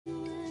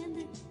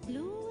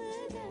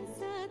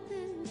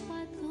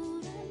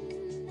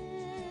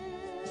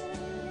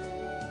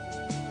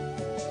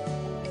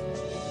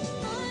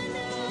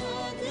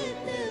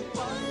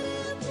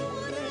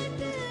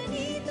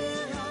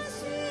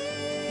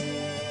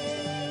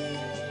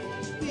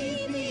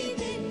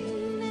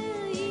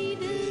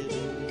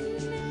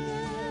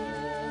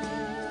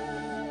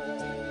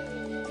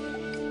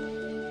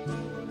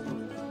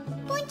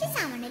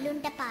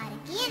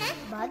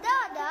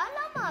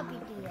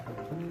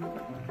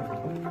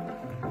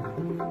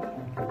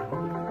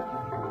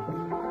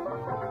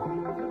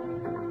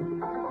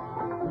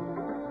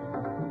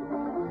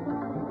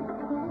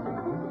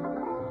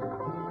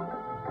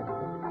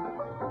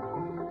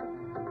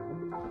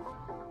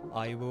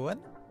ආයුබෝවන්.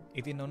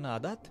 ඉතින් ඔන්න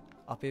අදත්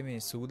අපේ මේ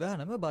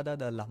සූදානම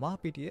බදාදා ළමා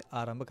පිටිය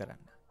ආරම්භ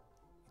කරන්න.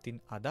 ඉතින්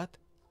අදත්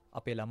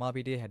අපේ ළමා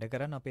පිටිය හැඩ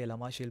කරන්න අපේ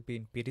ළමා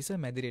ශිල්පීන් පිරිස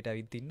මැදිරියට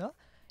ඇවිත් ඉන්නවා.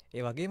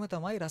 ඒ වගේම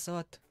තමයි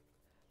රසවත්,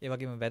 ඒ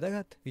වගේම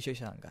වැදගත්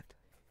විශේෂාංගත්.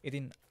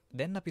 ඉතින්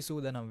දැන් අපි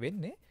සූදානම්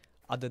වෙන්නේ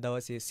අද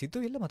දවසේ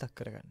සිතුවිල්ල මතක්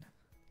කරගන්න.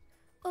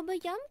 ඔබ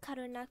යම්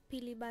කරුණක්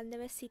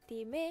පිළිබඳව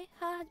සිතීමේ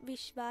හා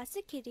විශ්වාස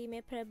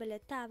කිරීමේ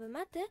ප්‍රබලතාව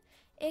මත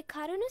ඒ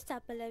කරුණු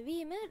සඵල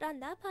වීම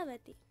රඳා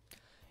පවතී.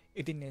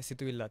 ඉතින් මේ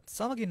සිතුවිල්ලත්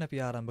සමගින්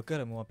අපි ආරම්භ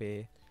කරමු අපේ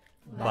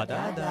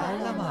බදාදා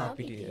ළමා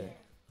පිටිය.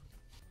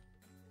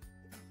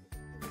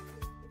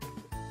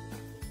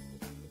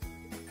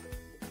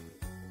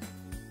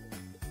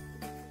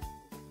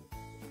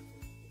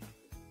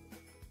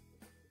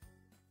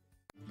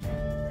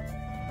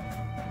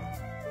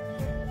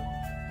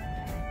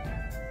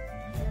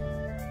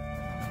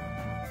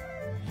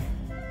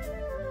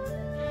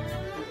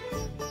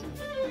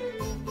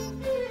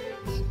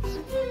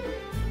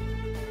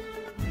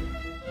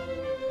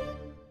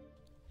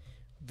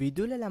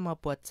 විදුල ළමා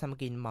පුවත්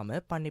සමගින් මම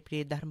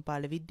පණ්ඩිප්‍රිය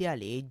ධර්මපාල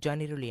විද්‍යාලයේ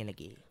ජනිරු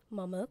ලියනගේ.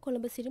 මම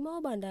කොළඹ සිරිමාව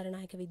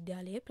බණ්ඩාරනායක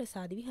විද්‍යාලයේ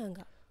ප්‍රසාදි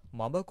විහංගා.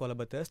 මම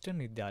කොළඹ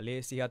තර්ස්ටන් විද්‍යාලයේ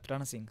සියත්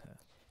රණසිංහ.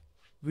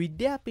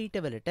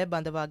 විද්‍යාපීඨවලට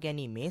බඳවා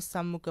ගැනීමේ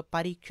සම්මුඛ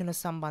පරීක්ෂණ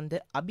සම්බන්ධ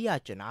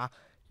අභියාචනා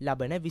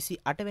ලබන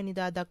 28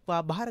 වෙනිදා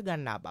දක්වා බාර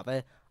ගන්නා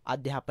බව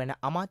අධ්‍යාපන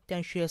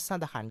අමාත්‍යාංශය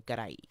සඳහන්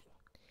කරයි.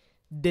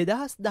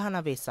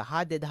 2019 සහ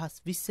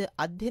 2020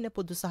 අධ්‍යයන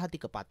පොදු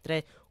සහතික පත්‍ර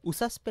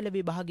උසස් පෙළ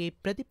විභාගයේ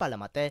ප්‍රතිඵල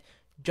මත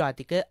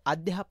ජාතික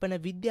අධ්‍යාපන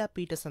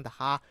විද්‍යාපීඨ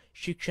සඳහා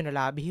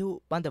ශික්ෂණලාභීහු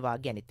බඳවා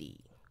ගැනීති.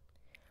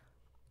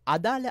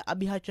 අදාළ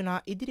අභියාචනා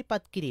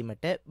ඉදිරිපත්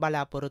කිරීමට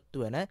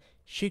බලාපොරොත්තු වන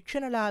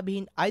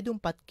ශික්ෂණලාභීන්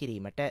අයදුම්පත්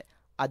කිරීමට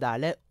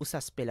අදාළ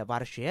උසස් පෙළ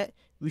වර්ෂය,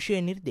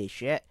 විෂය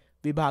නිර්දේශය,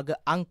 විභාග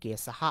අංකය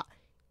සහ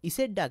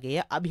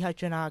ඉසෙඩ්ඩගේ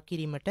අභියාචනා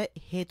කිරීමට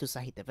හේතු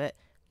සහිතව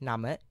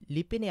නම,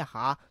 ලිපිනය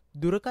හා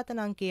දුරකථන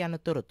අංකය යන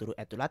තොරතුරු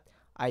ඇතුළත්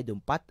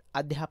අයදුම්පත්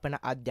අධ්‍යාපන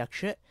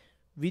අධ්‍යක්ෂ,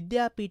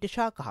 විද්‍යාපීඨ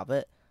ශාඛාව,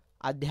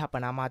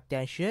 අධ්‍යාපන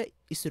අමාත්‍යාංශය,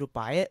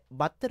 ඉසුරුපාය,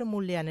 බත්තර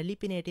මුල්ල යන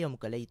ලිපිනයට යොමු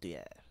කළ යුතුය.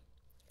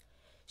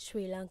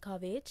 ශ්‍රී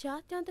ලංකාවේ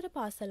ජාත්‍යන්තර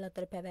පාසල්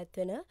අතර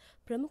පැවැත්වෙන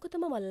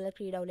ප්‍රමුඛතම මල්ල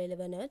ක්‍රීඩාවල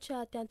එළවන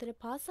ජාත්‍යන්තර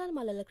පාසල්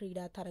මල්ල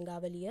ක්‍රීඩා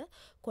තරඟාවලිය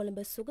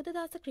කොළඹ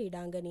සුගතදාස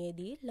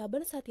ක්‍රීඩාංගණයේදී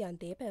ලබන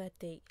සතියන්තයේ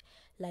පැවැත්වෙයි.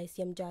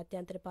 ලයිසියම්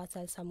ජාත්‍යන්තර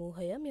පාසල්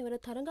සමූහය මෙවර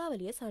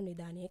තරඟාවලිය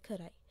සංවිධානය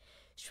කරයි.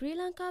 ශ්‍රී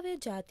ලංකාවේ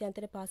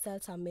ජාත්‍යන්තර පාසල්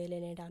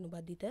සම්මේලනයට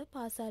අනුබද්ධිත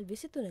පාසල්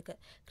 23ක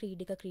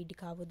ක්‍රීඩික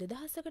ක්‍රීඩිකාවෝ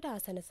 2000කට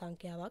ආසන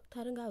සංඛ්‍යාවක්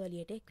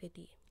තරඟාවලියට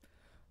එක්වෙති.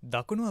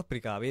 දකුණු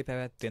අප්‍රිකාවේ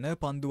පැවැත්වෙන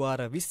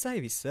පන්දුවාර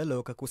 2020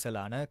 ලෝක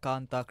කුසලාන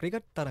කාන්තා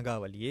ක්‍රිකට්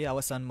තරඟාවලියේ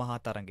අවසන් මහා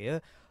තරඟය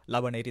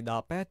ලබන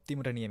ඉරිදා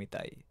පැවැත්වීමට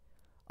නියමිතයි.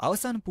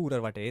 අවසන්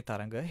පූර්ව වටේ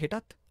තරඟ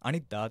හෙටත්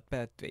අනිද්දාත්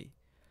පැවැත්වෙයි.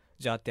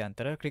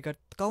 ජාත්‍යන්තර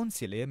ක්‍රිකට්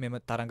කවුන්සිලය මෙම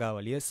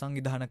තරඟාවලිය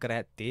සංවිධානය කර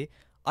ඇත්තේ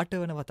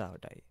 8 වන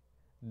වතාවටයි.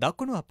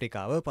 දකුණු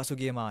අප්‍රිකාව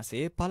පසුගිය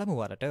මාසයේ පළමු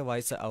වරට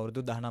වයස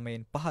අවුරුදු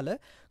 19න් පහළ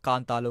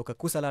කාන්තා ලෝක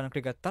කුසලාන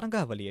ක්‍රිකට්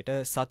තරඟාවලියට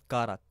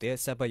සත්කාරත්වය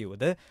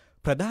සැපයුවද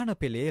ප්‍රධාන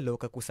පෙළේ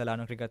ලෝක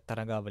කුසලාන ක්‍රිකට්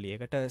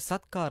තරඟාවලියකට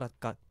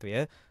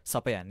සත්කාරකත්වය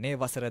සපයන්නේ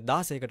වසර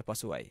 16කට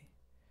පසුවයි.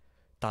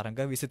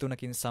 තරඟ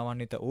 23කින්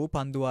සමන්විත වූ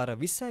පන්දුවාර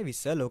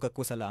 2020 ලෝක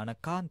කුසලාන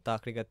කාන්තා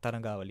ක්‍රිකට්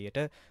තරඟාවලියට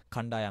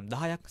කණ්ඩායම්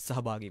 10ක්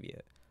සහභාගී විය.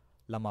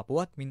 ළමා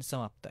පුවත් මින්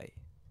සමාප්තයි.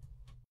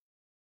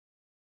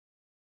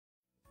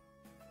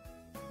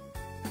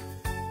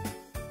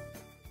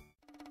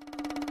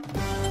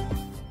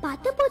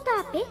 පතපොත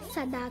අපේ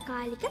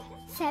සදාකාලික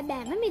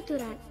සැබෑම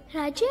මිතුරන්.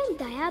 රජයෙන්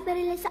දයාබර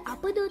ලෙස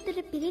අපදූතට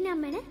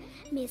පිරිනමන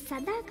මේ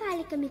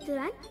සදාකාලික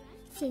මිතුරන්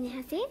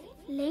සෙනෙහසෙන්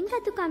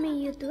ලෙන්ගතුකමින්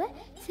යුතුව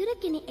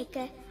සිරකින එක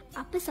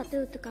අප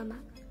සතුයුතුකමක්.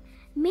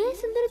 මේ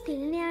සුඳුරු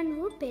තිලනයන්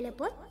වූ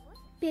පෙළපොත්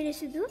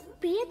පිරිසිදු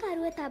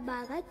ප්‍රියකරුව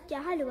තබාගත්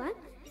යහළුවන්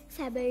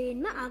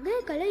සැබවින්ම අගය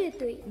කළ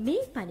යුතුයි.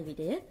 මේ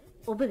පණිවිඩය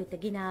ඔබ වෙත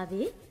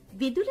ගෙනාවේ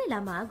විදුල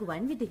ළමා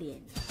ගුවන්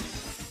විදුලියෙන්.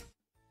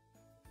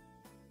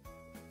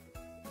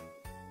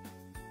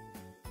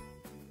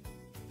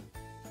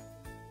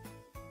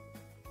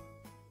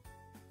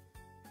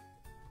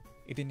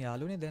 ඉතින්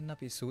යාළුවනේ දැන්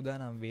අපි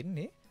සූදානම්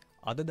වෙන්නේ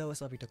අද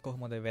දවස අපිට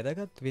කොහොමද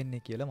වැදගත්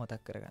වෙන්නේ කියලා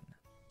මතක් කරගන්න.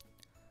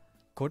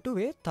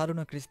 කොටුවේ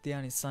තරුණ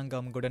ක්‍රිස්තියානි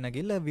සංගම්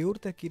ගොඩනැගිල්ල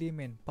විවෘත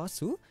කිරීමෙන්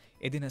පසු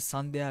එදින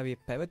සන්ධ්‍යාවේ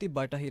පැවති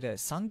බටහිර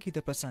සංගීත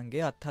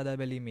ප්‍රසංගය අත්හදා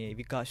බැලීමේ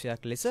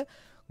විකාශයක් ලෙස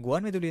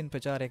ගුවන්විදුලියෙන්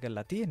ප්‍රචාරය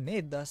කරලා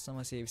තියෙන්නේ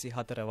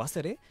 1924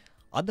 වසරේ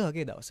අද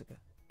වගේ දවසක.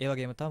 ඒ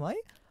වගේම තමයි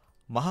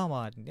මහා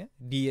මාන්‍ය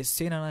ඩී.එස්.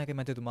 සේනානායක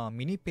මැතිතුමා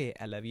මිනිපේ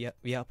ඇල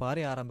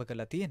ව්‍යාපාරය ආරම්භ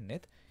කරලා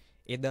තියෙන්නේත්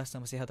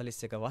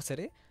 1941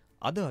 වසරේ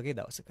අද වගේ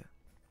දවසක.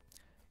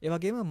 ඒ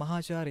වගේම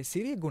මහාචාර්ය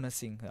සිරි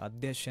ගුණසිංහ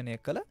අධ්‍යක්ෂණය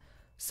කළ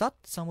සත්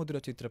සමුද්‍ර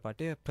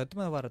චිත්‍රපටය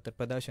ප්‍රථම වරට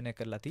ප්‍රදර්ශනය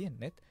කරලා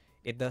තියෙන්නේත්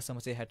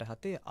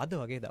 1967 අද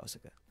වගේ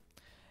දවසක.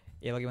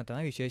 ඒ වගේම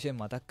තමයි විශේෂයෙන්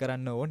මතක්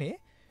කරන්න ඕනේ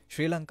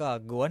ශ්‍රී ලංකා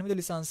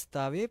ගුවන්විදුලි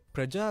සංස්ථාවේ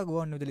ප්‍රජා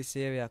ගුවන්විදුලි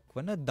සේවයක්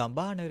වන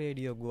දඹාන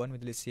රේඩියෝ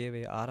ගුවන්විදුලි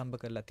සේවය ආරම්භ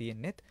කරලා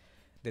තියෙන්නේත්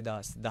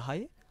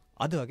 2010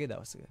 අද වගේ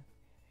දවසක.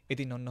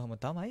 ඉතින් ඔන්න ඔහොම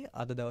තමයි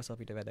අද දවස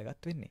අපිට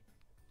වැදගත් වෙන්නේ.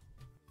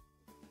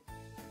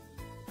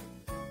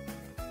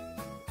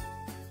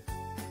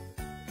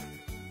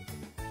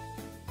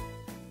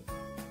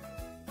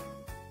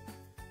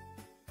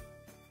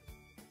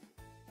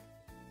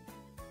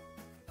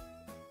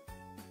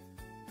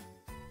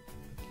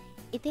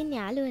 ඉතින්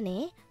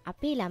යාළුවනේ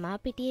අපි ළමා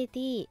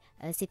පිටියේදී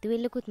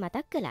සිතුවිල්ලකුත්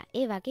මතක් කළා.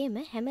 ඒ වගේම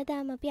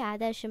හැමදාම අපි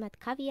ආදර්ශමත්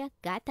කවියක්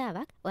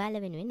ගාතාවක්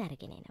ඔයාලා වෙනුවෙන්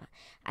අරගෙන එනවා.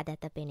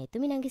 අදත් අපේ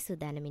නෙතුමිණන්ගේ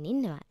සූදානමින්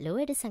ඉන්නවා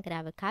ලෝවැඩ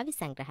සංග්‍රහව කාව්‍ය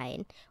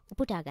සංග්‍රහයෙන්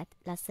උපුටාගත්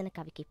ලස්සන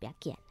කවි කිපයක්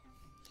කියන්න.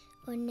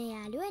 ඔන්න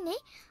යාළුවනේ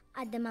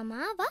අද මම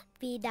ආවා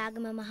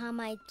පීඩාගම මහා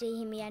මෛත්‍රී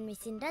හිමියන්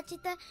විසින්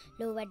රචිත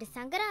ලෝවැඩ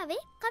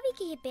සංග්‍රහවේ කවි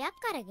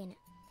කිහිපයක් අරගෙන.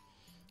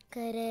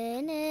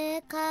 කරන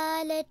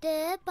කාලට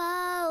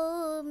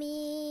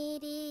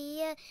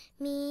පවුමීරිය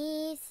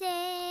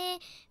මීසේ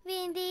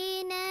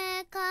විඳින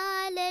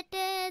කාලට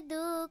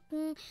දුක්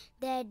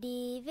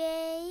දැඩි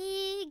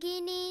වෙයි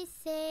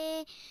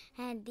ගිනිසේ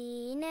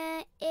හැඳින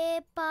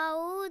ඒ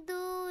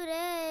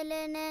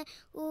පවුදුරලන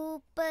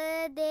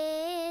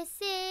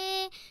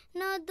උපදේසේ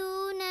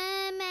නොදුන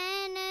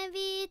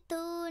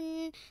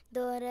මැනවිතුන්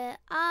දොර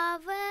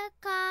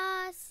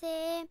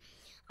අවකාසේ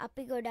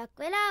අපි ගොඩක්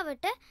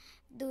වෙලාවට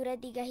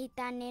දුරදිග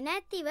හිතන්නේ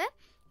නැතිව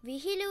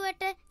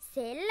විහිළුවට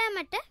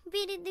සෙල්ලමට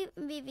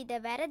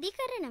විවිධ වැරදි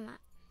කරනවා.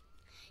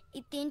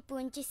 ඉතින්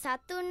පුංචි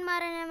සතුන්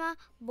මරනවා,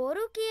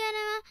 බොරු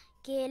කියනවා,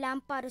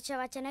 කේලම් පරුෂ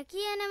වචන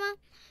කියනවා.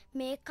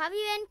 මේ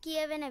කවියෙන්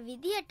කියවෙන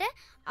විදියට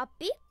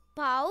අපි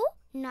පව්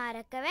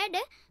නරක වැඩ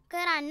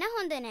කරන්න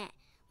හොඳ නෑ.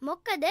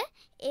 මොකද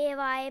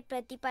ඒවායේ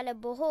ප්‍රතිඵල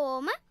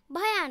බොහෝම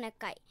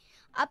භයානකයි.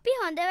 අපි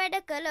හොඳ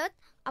වැඩ කළොත්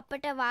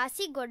අපට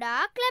වාසි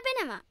ගොඩාක්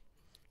ලැබෙනවා.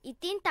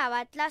 ඉතින්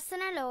තවත්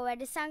ලස්සන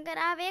ලෝවැඩ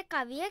සංග්‍රහයේ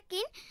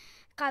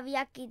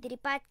කවියක්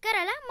ඉදිරිපත්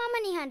කරලා මම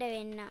නිහඬ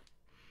වෙන්න.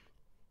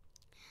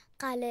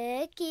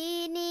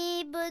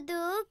 කලකිනි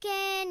බුදු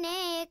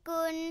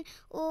කෙනෙකුන්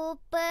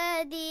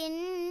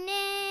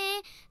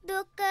උපදින්නේ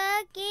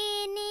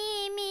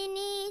දුකකිනි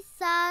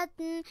මිනිසත්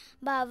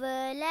බව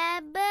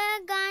ලැබ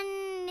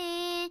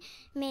ගන්නේ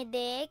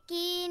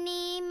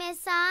මෙදෙකිනි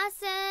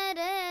මෙසසර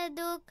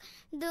දුක්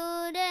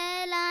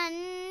දුරලන්නේ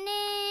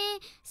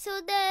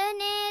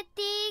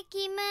සුදනෙති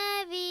කිම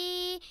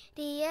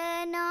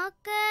වීරිය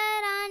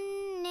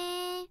නොකරන්නේ.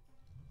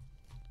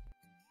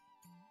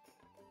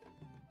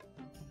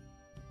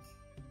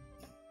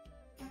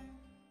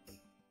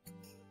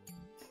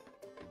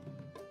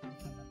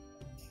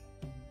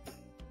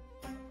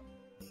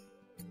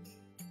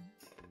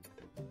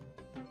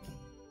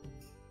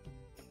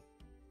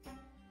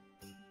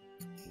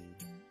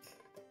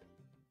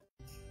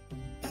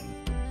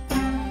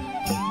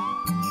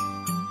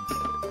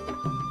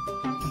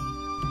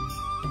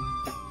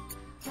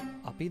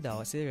 අපි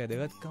දවසේ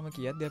වැදගත්කම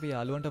කියද්දී අපි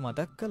යාළුවන්ට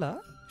මතක් කළා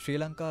ශ්‍රී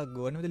ලංකා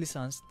ගුවන්විදුලි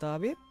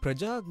සංස්ථාවේ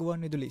ප්‍රජා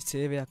ගුවන්විදුලි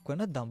සේවයක්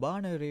වන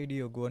දඹාන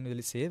රේඩියෝ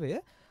ගුවන්විදුලි සේවය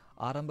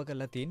ආරම්භ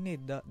කරලා තින්නේ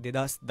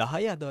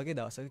 2010 අද වගේ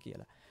දවසක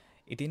කියලා.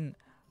 ඉතින්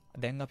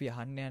දැන් අපි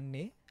අහන්න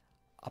යන්නේ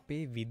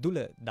අපේ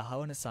විදුල 10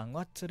 වන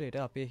සංවත්සරයට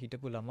අපේ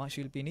හිටපු ළමා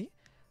ශිල්පිනී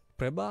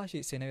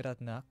ප්‍රභාෂි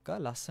සෙනවිරත්න අක්කා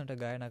ලස්සනට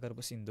ගායනා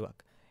කරපු සින්දුවක්.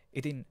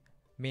 ඉතින්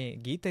මේ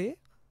ගීතයේ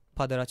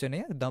පද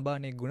රචනය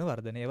දඹානේ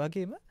ගුණවර්ධන, ඒ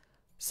වගේම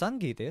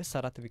සංගීතය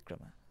සරත්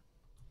වික්‍රම.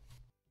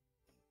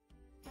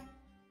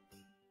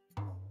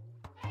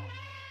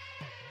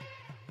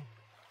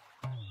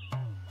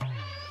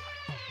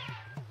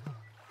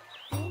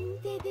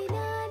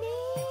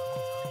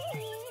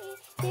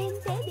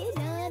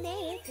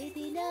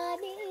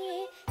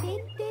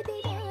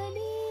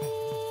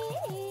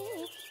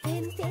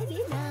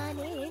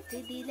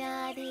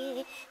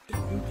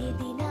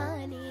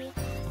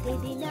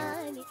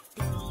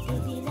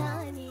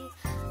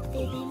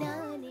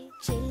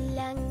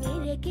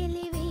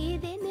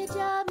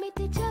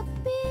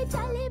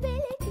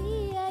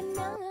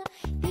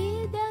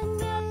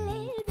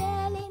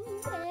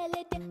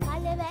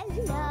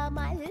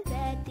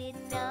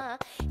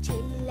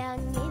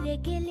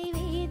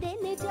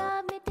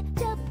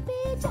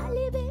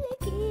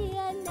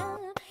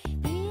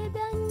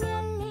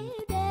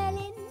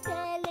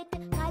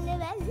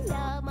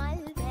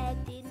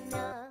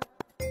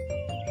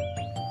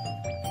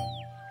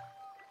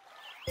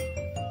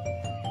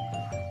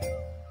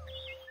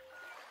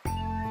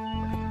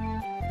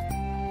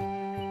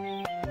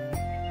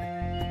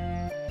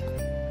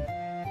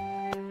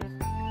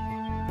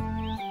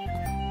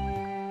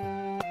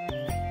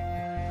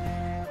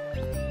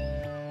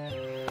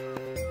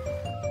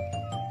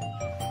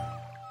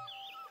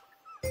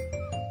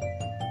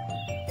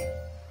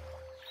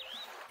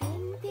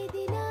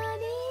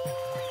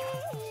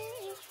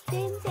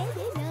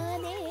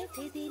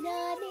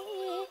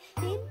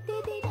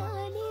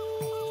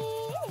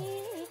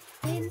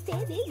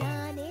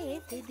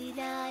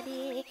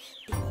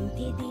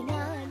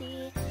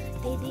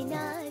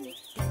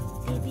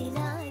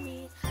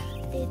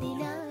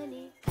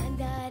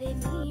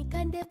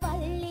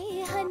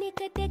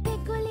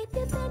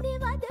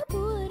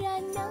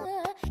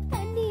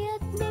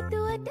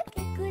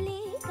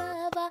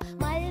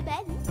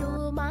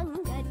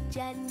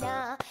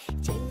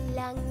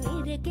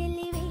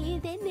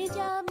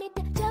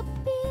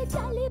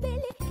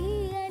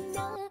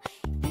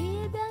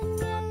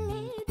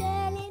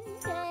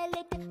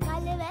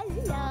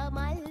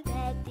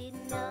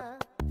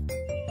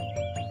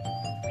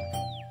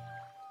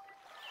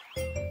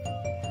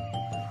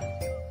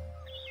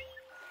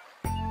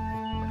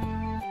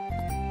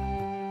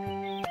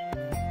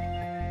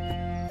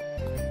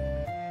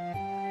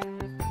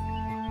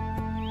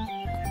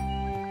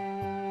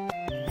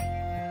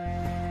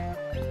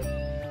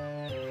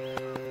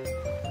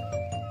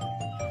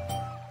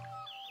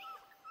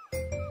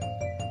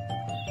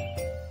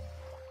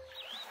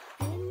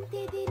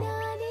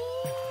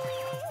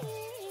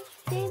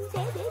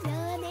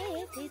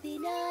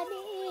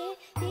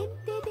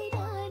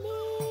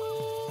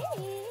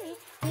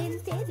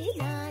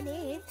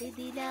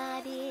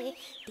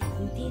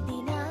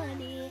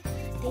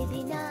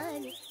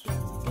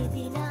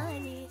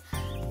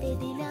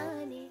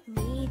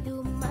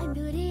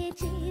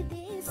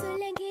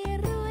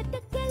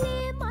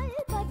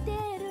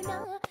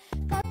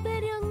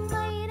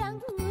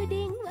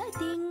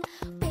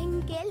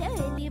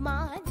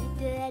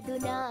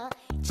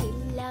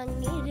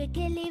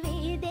 ඉරකෙලි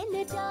වේදෙන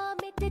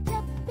ජාමෙට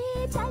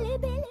චප්පේ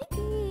චලබෙල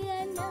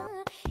කියනා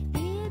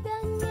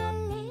දියදන්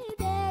ඇල්ලේ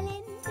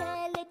දැලෙන්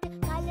දැලට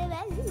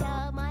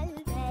කලවැල්ලා මල්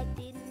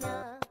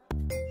වැටිනා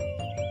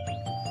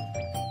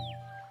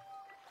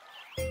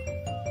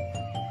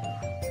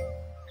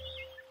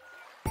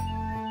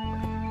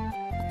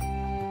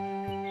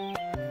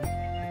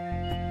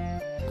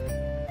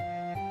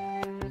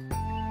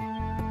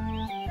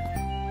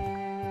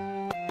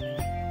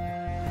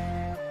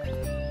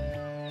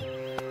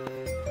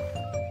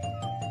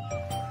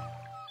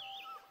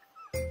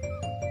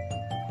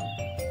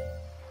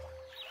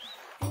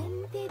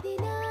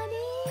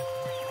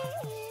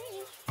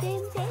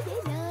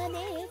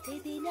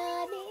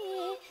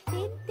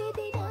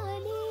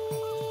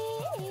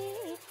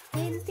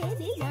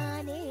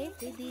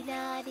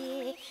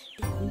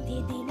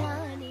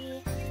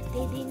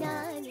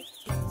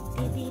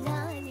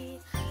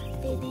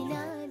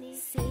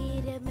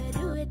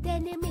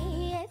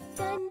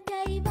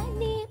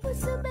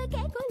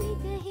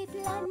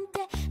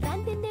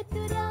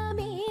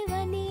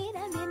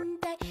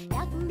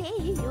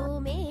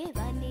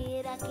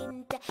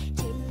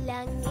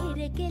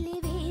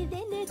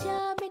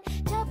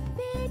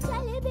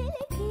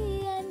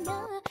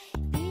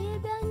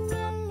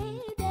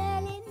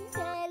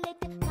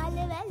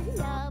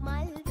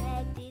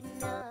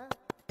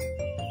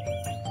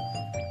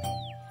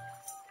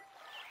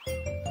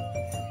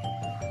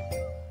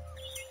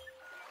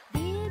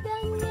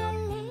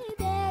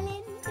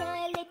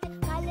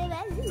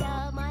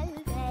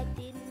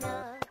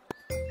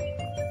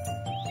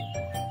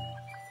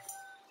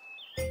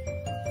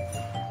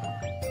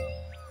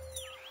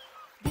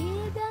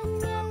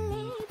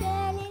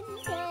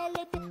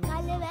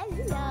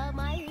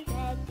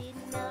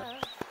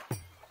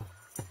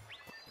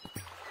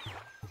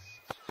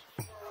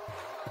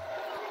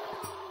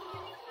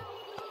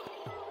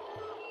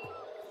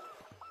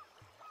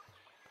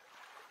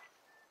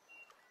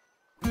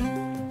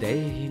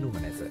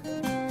දැයෙහිනුවනැස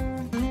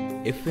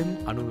FM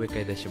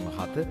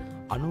 91.7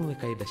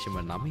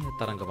 91.9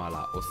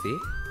 තරංගමාලා ඔස්සේ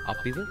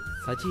අපිව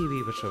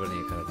සජීවීව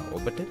ශ්‍රවණය කරන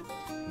ඔබට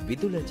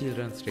විදුල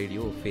චිල්ඩ්‍රන්ස්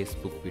රේඩියෝ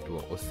Facebook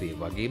පිටුව ඔස්සේ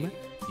වගේම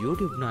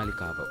YouTube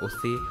නාලිකාව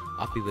ඔස්සේ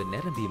අපිව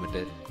නැරඹීමට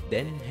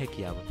දැන්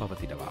හැකියාව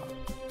පවතිනවා.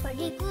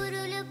 පොඩි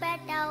කුරුළු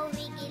පැටව්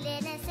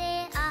විකිලෙනසේ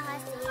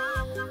අහසේ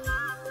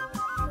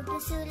මුදු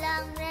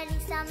සුළං රැලි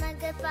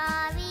සමග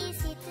පාවී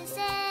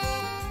සිටසේ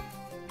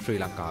ශ්‍රී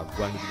ලංකා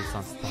ගුවන්විදුලි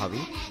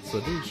සංස්ථාවේ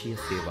ස්වදේශීය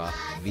සේවා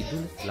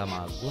විදුල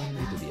ළමා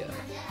ගුවන්විදුලිය.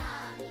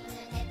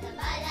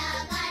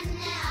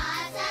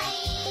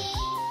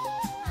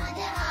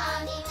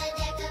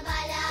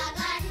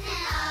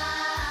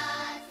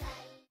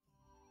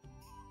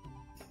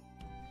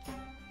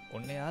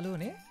 ඔන්න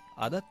යාළුවනේ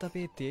අදත්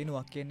අපේ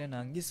තේනුවක් කියන්න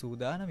නංගි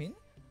සූදානමින්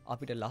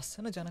අපිට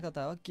ලස්සන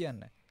ජනකතාවක්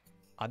කියන්න.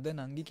 අද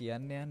නංගි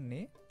කියන්න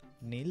යන්නේ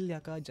නිල්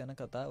යකා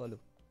ජනකතාවලු.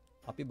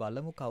 අපි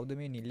බලමු කවුද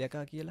මේ නිල්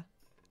යකා කියලා.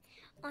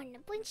 ඔන්න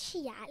පුංචි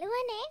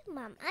යාළුවනේ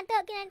මම අද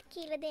ඔයගලන්ට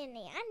කියලා දෙන්න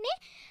යන්නේ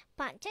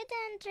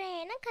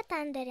පංචතන්ත්‍රේන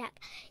කතන්දරයක්.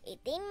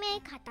 ඉතින් මේ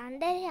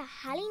කතන්දරය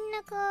අහලා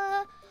ඉන්නකෝ.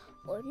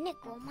 ඔන්නේ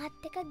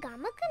කොමත් එක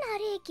ගමක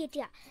නරියෙක්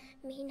හිටියා.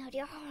 මේ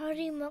නරියා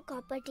හරිම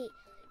කපටි.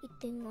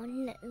 ඉතින් ඔන්න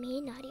මේ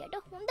නරියට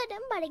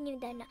හොඳටම බඩගිනි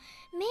දැන්න.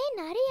 මේ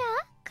නරියා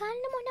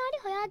කන්න මොනාරි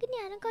හොයාගෙන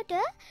යනකොට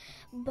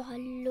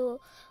බල්ලෝ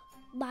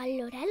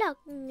රැලක්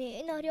මේ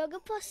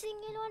නරියාගේ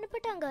පස්සෙන් එළවන්න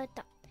පටන්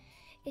ගත්තා.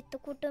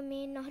 එතකොට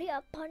මේ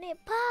නරියා පණ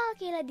එපා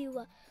කියලා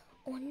දිව්වා.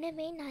 ඔන්න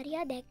මේ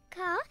නරියා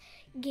දැක්කා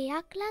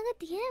ගෙයක් ළඟ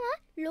තියෙනවා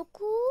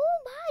ලොකු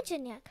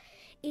භාජනයක්.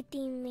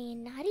 ඉතින් මේ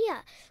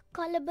නරියා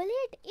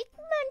කලබලයට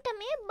ඉක්මනට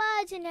මේ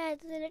භාජනය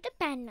ඇතුළට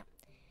පැන්නා.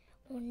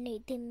 ඔන්න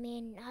ඉතින් මේ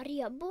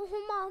නරියා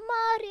බොහොම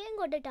අමාරුවෙන්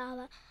ගොඩට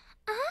ආවා.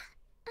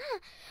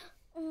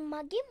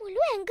 මගේ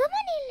මුළු ඇඟම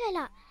නිල්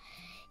වෙලා.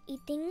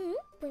 ඉතින්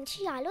පුංචි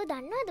යාළුවෝ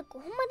දන්නවද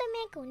කොහොමද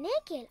මේක උනේ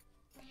කියලා?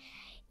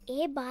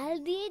 ඒ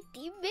බාල්දියේ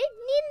තිබ්බේ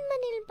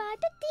නිල්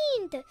පාට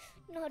තීන්ත.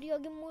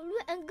 නරියාගේ මුළු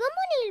ඇඟම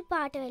නිල්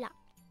පාට වෙලා.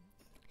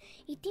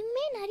 ඉතින්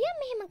මේ නරියා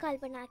මෙහෙම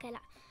කල්පනා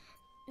කළා.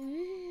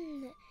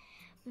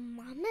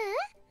 මම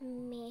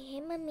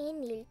මෙහෙම මේ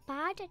නිල්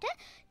පාටට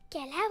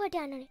කැලෑවට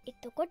යනවා.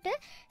 එතකොට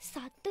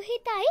සත්තු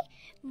හිතයි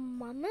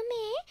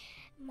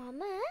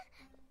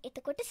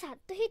එතකොට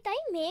සත්තු හිතයි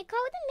මේ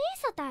කවුද මේ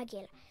සතා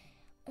කියලා.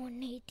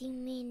 ඔන්න ඉතින්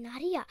මේ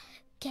නරියා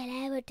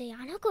කැලෑවට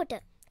යනකොට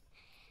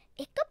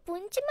එක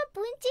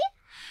පුංචි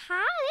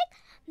හාවෙක්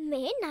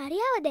මේ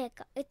නරියාව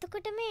දැක්කා.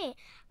 එතකොට මේ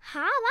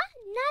හාවා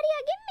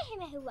නරියාගෙන්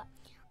මෙහෙම ඇහුවා.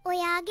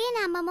 ඔයාගේ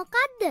නම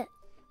මොකක්ද?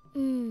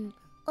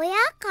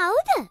 ඔයා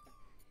කවුද?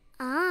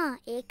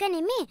 ඒක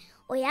නෙමේ.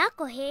 ඔයා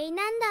කොහේ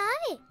ඉඳන්ද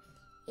ආවේ?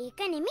 ඒක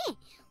නෙමේ.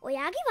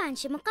 ඔයාගේ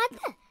වංශය මොකද්ද?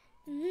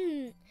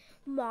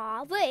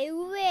 මාව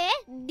එව්වේ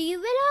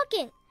දිව්‍ය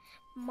ලෝකෙන්.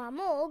 මම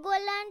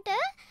ඕගොල්ලන්ට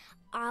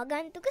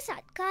ආගන්තුක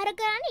සත්කාර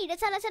කරන්න ඉඩ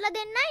සලසලා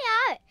දෙන්නයි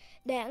ආවේ.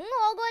 දැන්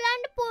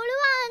ඕගොල්ලන්ට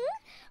පුළුවන්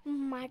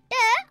මට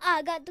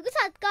ආගන්තුක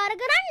සත්කාර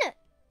කරන්න.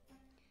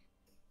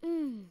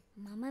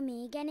 මම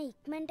මේ ගැන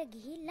ඉක්මනට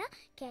ගිහිල්ලා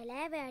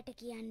කැලෑවැයට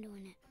කියන්න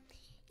ඕන.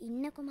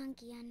 ඉන්නකො මං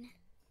කියන්න.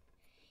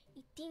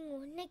 ඉතින්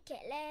ඔන්න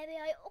කැලෑවේ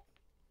අය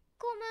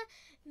ඔක්කොම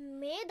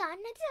මේ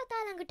දන්නේ නැති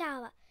සතා ළඟට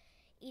ආවා.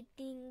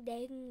 ඉතින්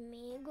දැන්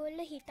මේගොල්ල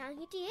හිතන්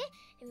හිටියේ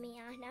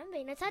මෙයා නම්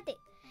වෙන සතෙක්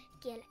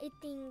කියලා.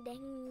 ඉතින්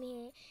දැන්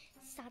මේ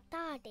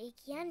සතාට ඒ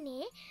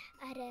කියන්නේ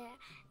අර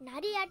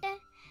නරියට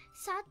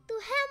සත්තු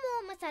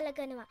හැමෝම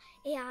සලකනවා.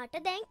 එයාට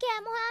දැන්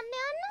කෑම හොයන්න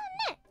යන්න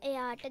ඕනේ.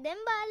 එයාට දැන්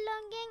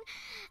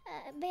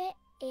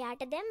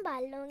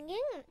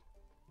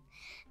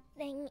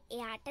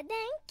එයාට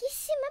දැන්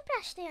කිසිම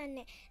ප්‍රශ්නයක්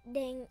නැහැ.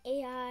 දැන්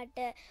එයාට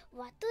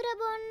වතුර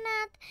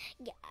බොන්නත්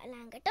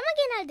ළඟටම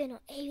ගෙනල්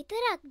දෙනවා. ඒ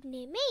විතරක්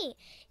නෙමෙයි.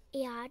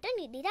 එයාට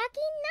නිදි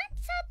රකින්නත්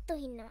සත්තු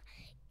ඉන්නවා.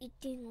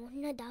 ඉතින්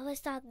ඔන්න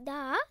දවසක්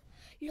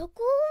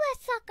ලොකු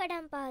වැස්සක්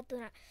අඩම්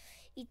පාතුණා.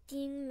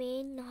 ඉතින් මේ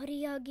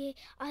නරියාගේ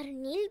අර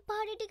නිල්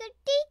පාට ටික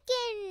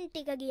ටිකෙන්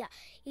ටික ගියා.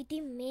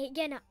 ඉතින් මේ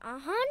ගැන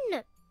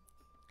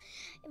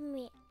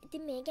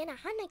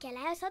අහන්න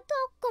කැලෑ සත්තු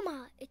ඔක්කොම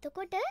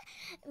එතකොට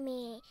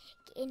මේ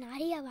ඒ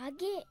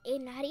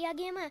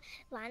නරියාගේම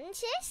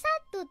වංශයේ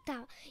සත්තුත්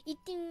ආවා.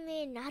 ඉතින්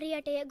මේ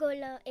නරියට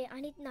ඒගොල්ලෝ ඒ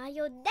අනිත්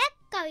නරියෝ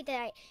දැක්ක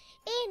විතරයි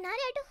ඒ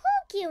නරියට හෝ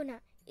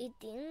කියුණා.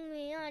 ඉතින්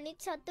මේ අනිත්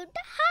සත්තුන්ට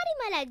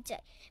හරිම ලැජ්ජයි.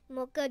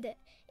 මොකද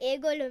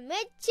ඒගොල්ලෝ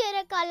මෙච්චර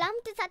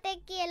කලම්ත සතෙක්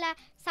කියලා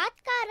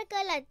සත්කාර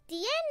කළා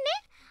තියෙන්නේ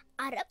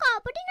අර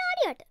කාපටි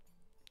නරියට.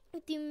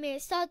 ඉතින් මේ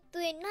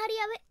සත්තුෙන්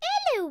නරියව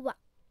එලෙව්වා.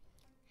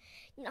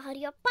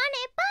 නරිය පණ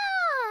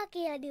එපා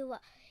කියලා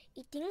දිව්වා.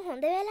 ඉතින්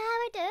හොඳ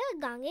වෙලාවට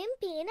ගඟෙන්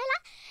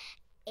පීනලා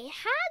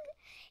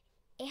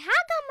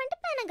එහා ගමන්ට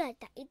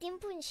පැනගත්තා. ඉතින්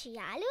පුංචි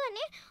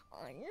යාළුවනේ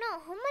ඔන්න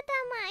ඔහොම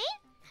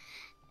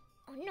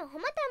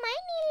තමයි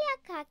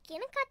නිල්යක්කා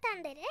කියන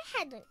කතන්දරය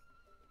හැදුනේ.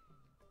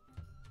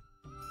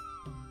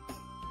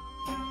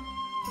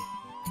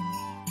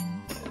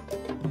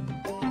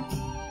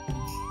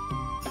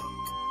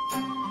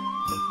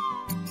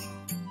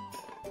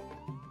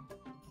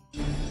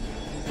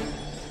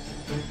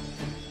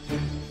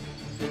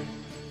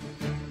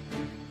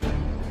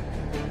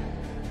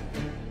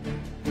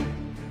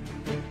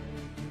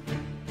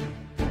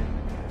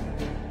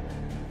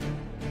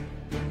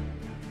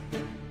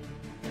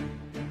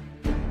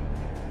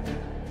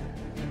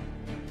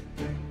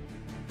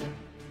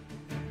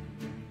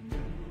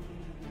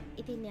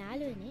 ඉතින්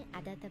යාළුවනේ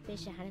අදත් අපේ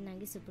ශහන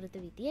නංගි සුපුරුදු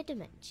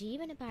විදියටම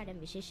ජීවන පාඩම්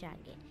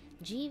විශේෂාංගයෙන්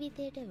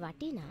ජීවිතයට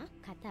වටිනා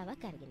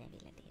කතාවක් අරගෙන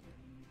ඇවිල්ලා තියෙනවා.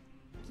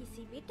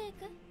 කිසි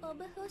විටක ඔබ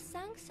හෝ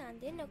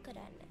සංසන්දනය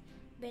නොකරන්න.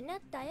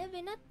 වෙනත් අය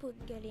වෙනත්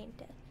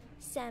පුද්ගලයන්ට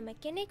සෑම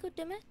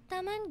කෙනෙකුටම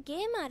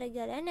තමන්ගේම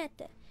අරගල නැත.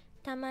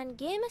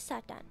 තමන්ගේම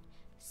සටන්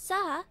සහ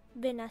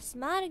වෙනස්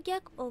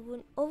මාර්ගයක්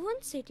ඔවුන්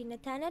සිටින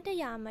තැනට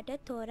යාමට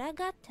තෝරා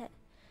ගත්හ.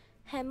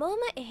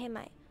 හැමෝම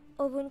එහෙමයි.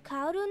 ඔවුන්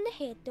කවුරුන්ද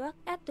හේතුවක්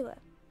ඇතුව.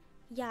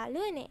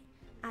 යාළුවනේ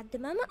අද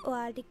මම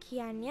ඔයාලට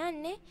කියන්න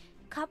යන්නේ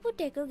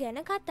කපුටෙකු ගැන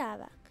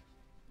කතාවක්.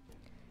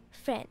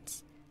 Friends,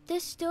 the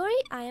story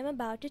I am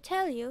about to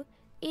tell you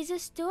is a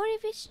story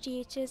which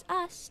teaches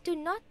us to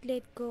not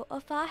let go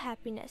of our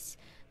happiness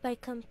by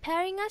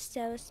comparing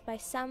ourselves by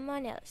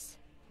someone else.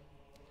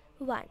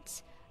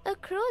 Once, a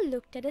crow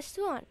looked at a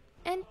swan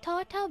and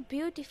thought how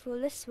beautiful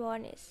the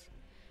swan is.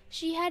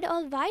 She had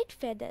all white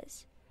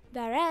feathers,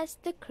 whereas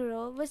the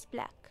crow was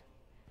black.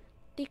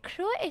 The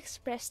crow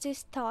expressed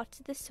his thoughts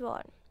to the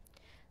swan.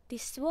 The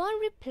swan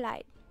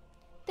replied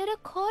that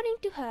according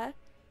to her,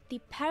 the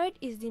parrot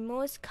is the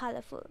most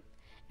colorful,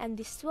 and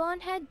the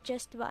swan had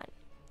just one.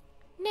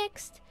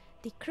 Next,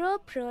 the crow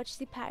approached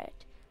the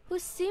parrot, who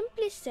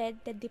simply said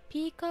that the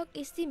peacock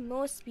is the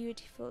most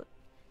beautiful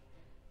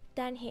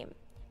than him,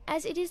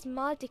 as it is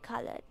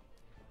multicolored.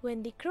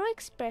 When the crow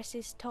expressed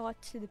his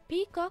thoughts to the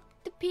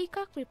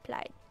peacock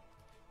replied,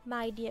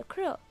 "My dear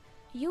crow,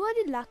 you are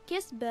the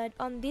luckiest bird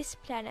on this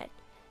planet,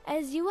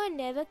 as you are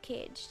never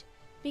caged.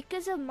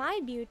 Because of my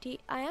beauty,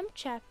 I am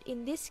trapped in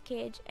this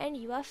cage and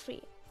you are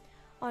free."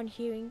 On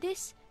hearing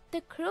this,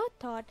 the crow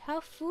thought how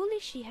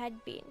foolish he had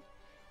been,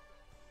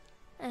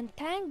 and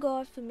thanked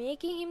God for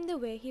making him the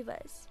way he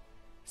was.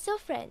 So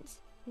friends,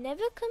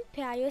 never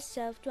compare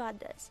yourself to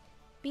others.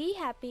 Be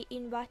happy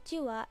in what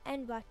you are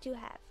and what you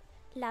have.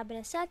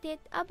 Labana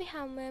Satyat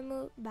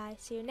Abhihamemu. Bye.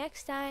 See you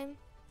next time.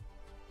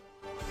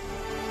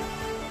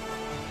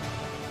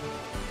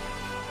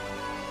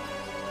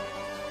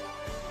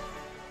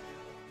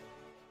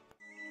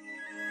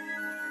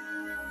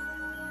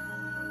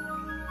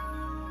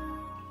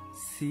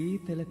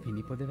 සීතල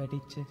පිනිපොද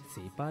වැටිච්ච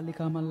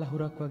සීපාලිකා මල්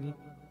ලහුරක් වගේ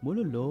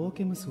මුළු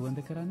ලෝකෙම සුවඳ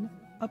කරන්න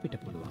අපිට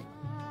පුළුවන්.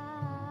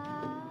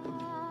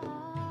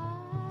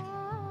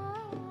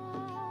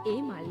 ඒ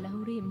මල්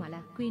ලහුරේ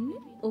මලක් වෙන්න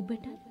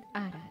ඔබටත්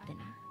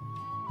ආරාධනා.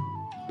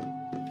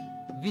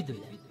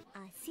 විදුල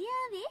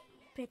ආසියාවේ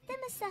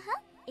ප්‍රථම සහ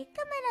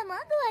එකම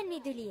ළමා ගුවන්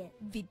විදුලිය.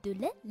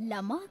 විදුල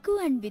ළමා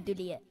ගුවන්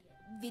විදුලිය.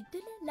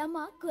 විදුල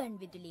ළමා ගුවන්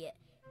විදුලිය.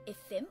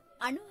 FM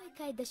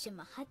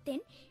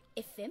 91.7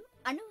 FM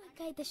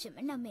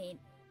 91.9.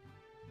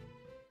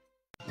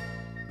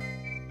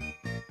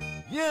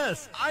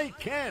 Yes, I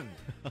can.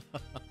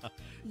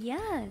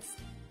 Yes,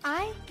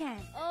 I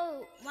can. ඔව්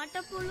මට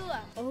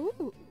පුළුවන්. ඔව්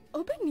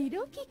ඔබ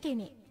නිරෝගී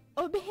කෙනෙක්.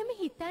 ඔබ එහෙම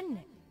හිතන්න.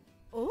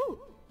 ඔව්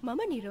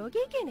මම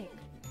නිරෝගී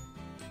කෙනෙක්.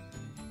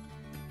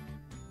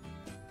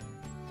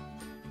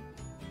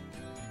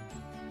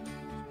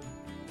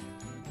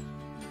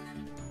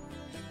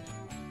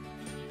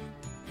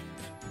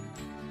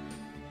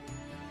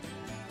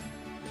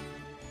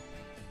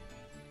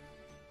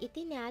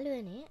 ඉතින්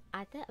යාළුවනේ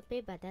අද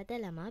අපේ බදාදා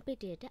ළමා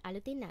පිටියට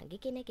අලුතින් නංගි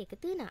කෙනෙක්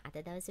එකතු වුණා. අද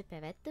දවසේ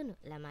පැවැත්වුණු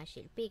ළමා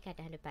ශිල්පී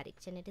කටහඬ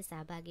පරීක්ෂණයට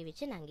සහභාගී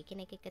වෙච්ච නංගි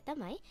කෙනෙක් එක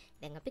තමයි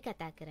දැන් අපි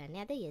කතා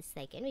කරන්නේ අද yes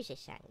I can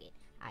විශේෂාංගයෙන්.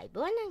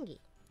 අයබෝන් නංගි.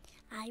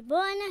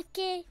 අයබෝන්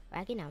අක්කේ.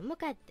 ඔයාගේ නම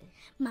මොකක්ද?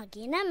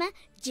 මගේ නම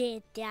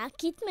ජේත්‍යා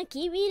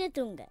කිත්මකී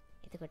වීරතුංග.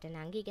 එතකොට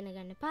නංගි ඉගෙන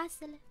ගන්න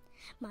පාසල?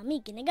 මම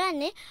ඉගෙන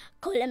ගන්නේ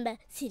කොළඹ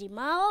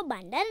සිරිමාවෝ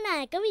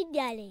බණ්ඩාරනායක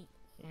විද්‍යාලයේ.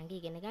 නංගි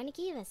ඉගෙන ගන්නේ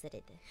කී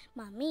වසරේද?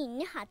 මම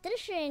ඉන්නේ 4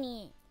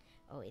 ශ්‍රේණියේ.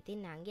 ඔව් ඉතින්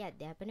නංගි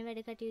අධ්‍යාපන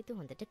වැඩ කටයුතු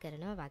හොඳට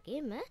කරනවා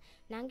වගේම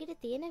නංගිට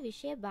තියෙන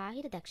විෂය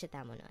බාහිර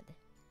දක්ෂතා මොනවද?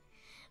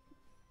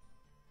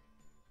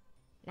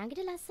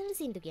 නංගිට ලස්සන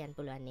සින්දු කියන්න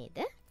පුළුවන් නේද?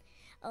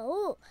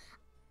 ඔව්.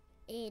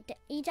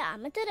 ඊට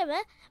අමතරව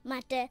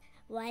මට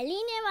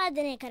වයලීනය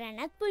වාදනය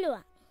කරන්නත්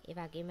පුළුවන්. ඒ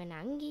වගේම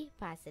නංගි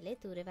පාසලේ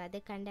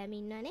තූරවාදක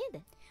කණ්ඩායමේ ඉන්නවා නේද?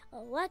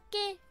 ඔව්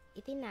අක්කේ.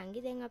 ඉතින් නංගි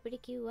දැන්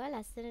අපිට කිව්වා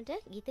ලස්සනට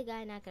ගීත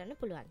ගායනා කරන්න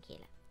පුළුවන්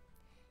කියලා.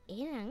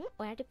 එහෙනම්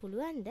ඔයාට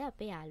පුළුවන්ද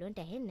අපේ යාළුවන්ට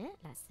ඇහෙන්න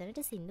ලස්සනට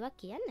සින්දුවක්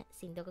කියන්න?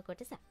 සින්දුවක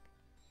කොටසක්.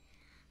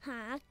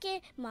 හා අක්කේ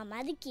මම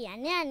අද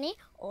කියන්න යන්නේ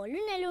ඕලු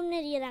නෙළුම්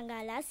නෙරිය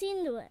රංගාලා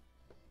සින්දුව.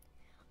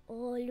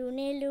 ඕලු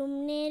නෙළුම්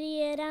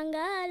නෙරිය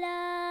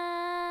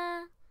රංගාලා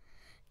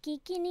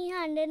කිකිනි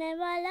හඬන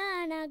වලා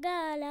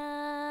නගාලා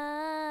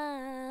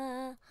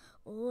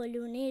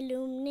ඕලු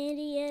නෙළුම්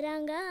නෙරිය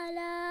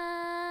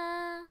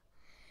රංගාලා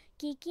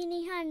කිකිනි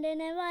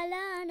හඬන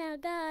වලා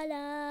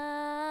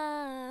නගාලා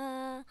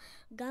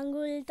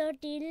ගඟුල්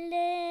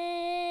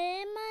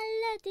තොටිල්ලේ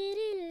මල්ල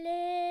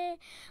තිරිල්ලේ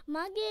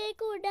මගේ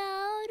කුඩා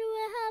ඔරුව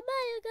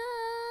හබල්ගා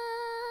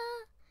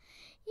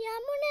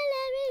යමු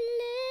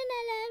නැලවිල්ලේ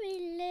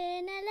නැලවිල්ලේ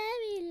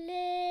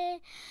නැලවිල්ලේ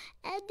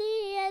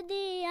ඇදී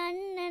ඇදී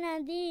යන්න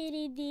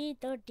නදීරිදී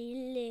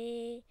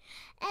තොටිල්ලේ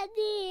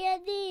ඇදී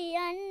ඇදී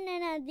යන්න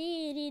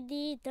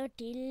නදීරිදී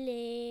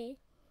තොටිල්ලේ.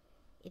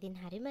 ඉතින්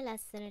හරිම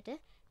ලස්සනට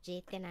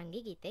ජේත්‍ය නංගි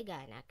ගීතේ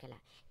ගායනා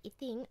කළා.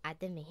 ඉතින්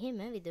අද මෙහෙම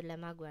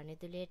විදුලමා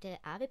ගුවන්විදුලියට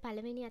ආවේ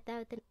පළවෙනි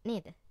වතාවට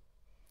නේද?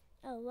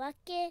 ඔව්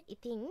අක්කේ.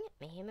 ඉතින්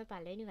මෙහෙම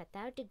පළවෙනි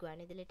වතාවට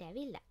ගුවන්විදුලියට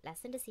ඇවිල්ලා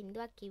ලස්සනට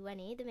සින්දුවක් කිව්වා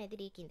නේද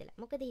මැදිරියක ඉඳලා.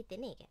 මොකද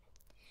හිතෙන්නේ ඒක?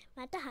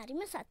 මට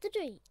හරිම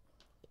සතුටුයි.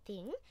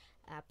 ඉතින්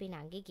අපි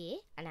නංගිගේ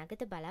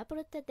අනාගත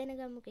බලාපොරොත්තුවක්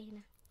දැනගමුකෝ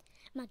එහෙනම්.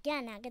 මගේ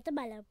අනාගත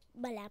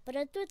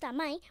බලාපොරොත්තුව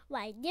තමයි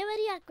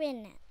වෛද්‍යවරියක්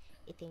වෙන්න.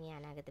 ඉතින් ඒ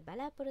අනාගත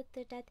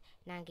බලාපොරොත්තුවටත්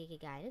නංගිගේ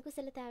ගායන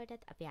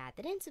කුසලතාවටත් අපි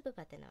ආදරෙන් සුබ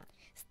පතනවා.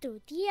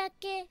 ස්තුතියි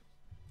අක්කේ.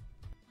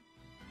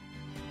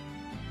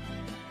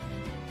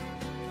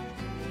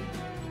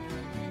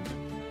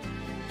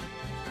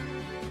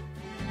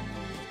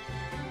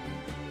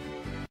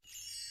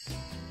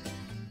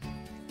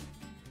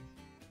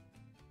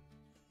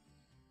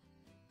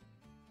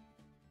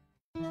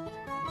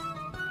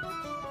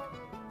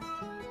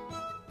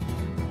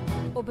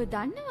 ඔබ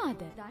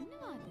දන්නවාද?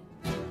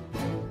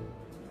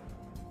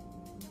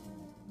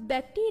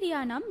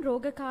 බැක්ටීරියා නම්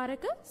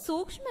රෝගකාරක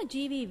සූක්ෂම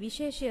ජීවී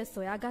විශේෂය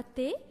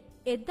සොයාගත්තේ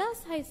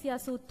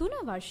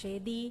 1683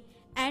 වර්ෂයේදී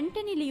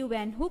ඇන්ටනි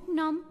ලියුවැන් හුක්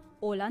නම්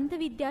ඕලන්ද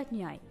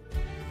විද්‍යාඥයයි.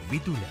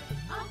 විදුල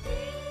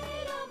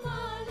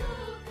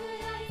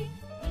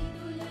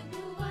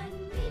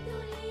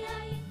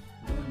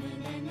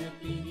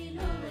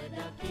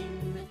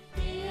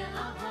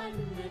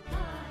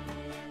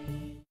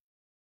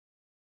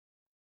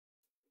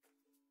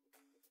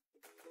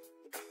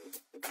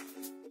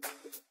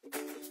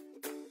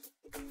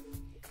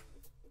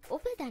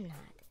ඔබ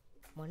දන්නවාද?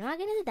 මොනවා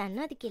ගැනද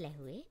දන්නවද කියලා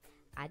ඇහුවේ?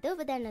 අද ඔබ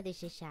දන්නවද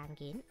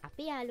විශේෂාංගයෙන්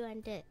අපි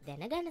යාළුවන්ට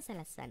දැනගන්න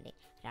සලස්වන්නේ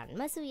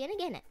රන්මසු උයන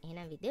ගැන.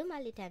 එහෙනම් විදියෝ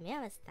මල්ලිට මේ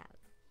අවස්ථාව.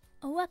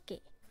 ඔව්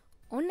අක්කේ.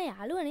 ඔන්න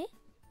යාළුවනේ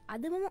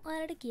අද මම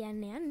ඔයාලට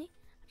කියන්න යන්නේ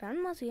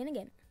රන්මසු උයන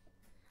ගැන.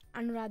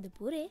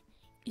 අනුරාධපුරේ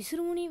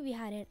ඉසුරුමුණි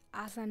විහාරයට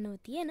ආසන්නව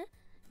තියෙන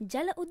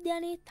ජල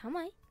උද්‍යානයේ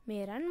තමයි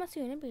මේ රන්මසු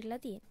උයන පිහිටලා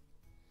තියෙන්නේ.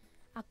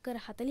 අක්කර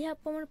 40ක්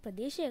පමණ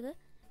ප්‍රදේශයක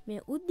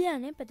මේ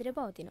උද්‍යානය පැතිර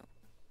පවතිනවා.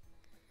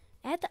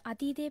 ඈත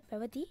අතීතයේ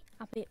පැවති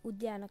අපේ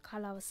උද්‍යාන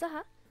කලාව සහ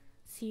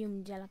සියුම්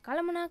ජල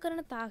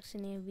කළමනාකරණ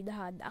තාක්ෂණය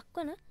විදහා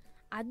දක්වන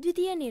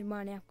අද්විතීය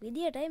නිර්මාණයක්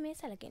විදියටයි මේ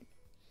සැලකෙන්නේ.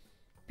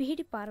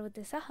 පිහිටි පර්වත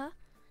සහ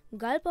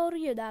ගල් පවුරු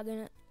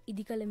යොදාගෙන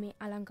ඉදිකළ මේ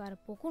අලංකාර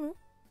පොකුණු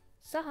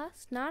සහ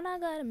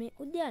ස්නානාගාර මේ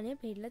උද්‍යානයේ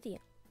පිහිටලා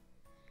තියෙනවා.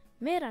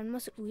 මේ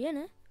රන්මසු උයන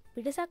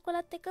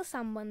පිටසක්වලත් එක්ක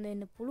සම්බන්ධ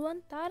වෙන්න පුළුවන්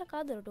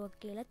තාරකා දොරටුවක්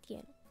කියලා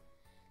කියනවා.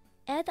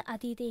 ඈත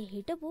අතීතයේ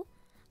හිටපු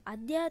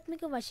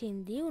අධ්‍යාත්මික වශයෙන්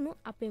දියුණු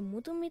අපේ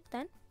මුතු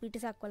මිත්තන්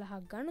පිටසක්වල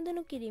හා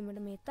ගනුදෙනු කිරීමට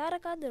මේ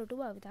තාරකා දොරටු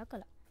භාවිතා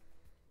කළා.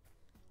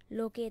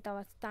 ලෝකයේ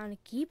තවත් ස්ථාන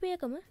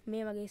කීපයකම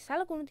මේ වගේ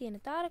සලකුණු තියෙන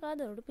තාරකා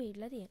දොරටු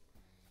පිහිටලා තියෙනවා.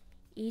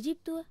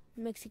 ඊජිප්තුව,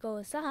 මෙක්සිකෝව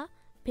සහ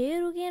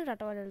පේරු කියන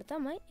රටවල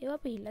තමයි ඒවා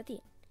පිහිටලා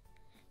තියෙන්නේ.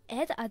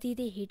 ඈත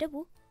අතීතයේ හිටපු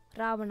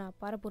රාවණා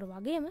පරපුර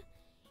වගේම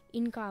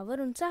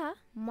ඉන්කාවරුන් සහ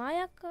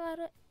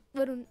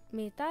මායාකාරවරුන්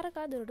මේ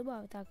තාරකා දොරටු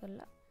භාවිතා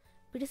කරලා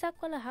පිටිසක්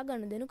වල හා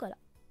ගණ දෙනු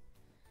කළා.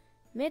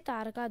 මේ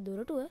තාරකා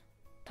දොරටුව,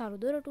 තරු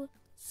දොරටුව,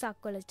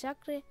 සක්වල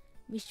චක්‍රය,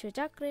 විශ්ව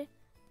චක්‍රය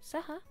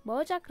සහ භව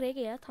චක්‍රය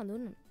කියලා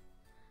හඳුන්වනවා.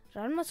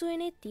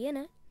 රන්මසුවනේ තියෙන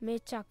මේ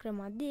චක්‍ර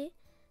මැදේ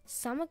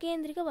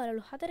සමකේන්ද්‍රික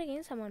වලලු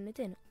 4කින් සමන්විත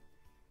වෙනවා.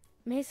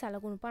 මේ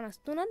සලකුණු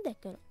 53ක්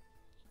දැක්වෙනවා.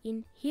 ඉන්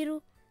හිරු,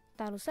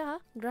 තරු සහ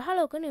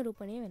ග්‍රහලෝක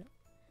නිරූපණය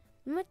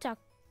වෙනවා.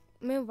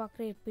 මේ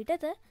වක්‍රයේ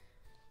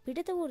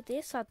පිටත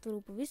වෘත්තයේ සත්ව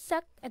රූප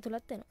 20ක්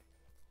ඇතුළත් වෙනවා.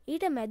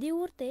 ඊට මැදි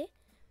වෘත්තයේ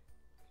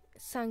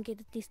සංකේත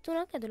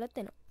 33ක් ඇතුළත්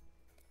වෙනවා.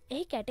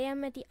 එහි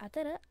කැටයම් ඇති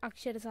අතර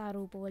අක්ෂර සහ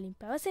රූප වලින්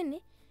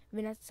පැවසෙන්නේ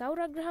වෙනත්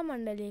සෞරග්‍රහ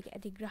මණ්ඩලයක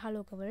ඇති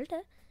ග්‍රහලෝක වලට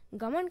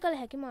ගමන් කළ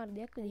හැකි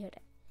මාර්ගයක්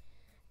විදිහටයි.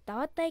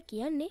 තවත් අය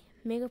කියන්නේ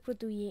මේක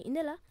පෘථුවියේ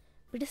ඉඳලා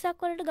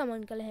පිටසක් වලට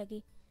ගමන් කළ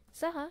හැකි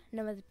සහ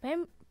නැවත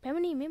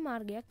පැමිණීමේ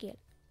මාර්ගයක්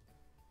කියලා.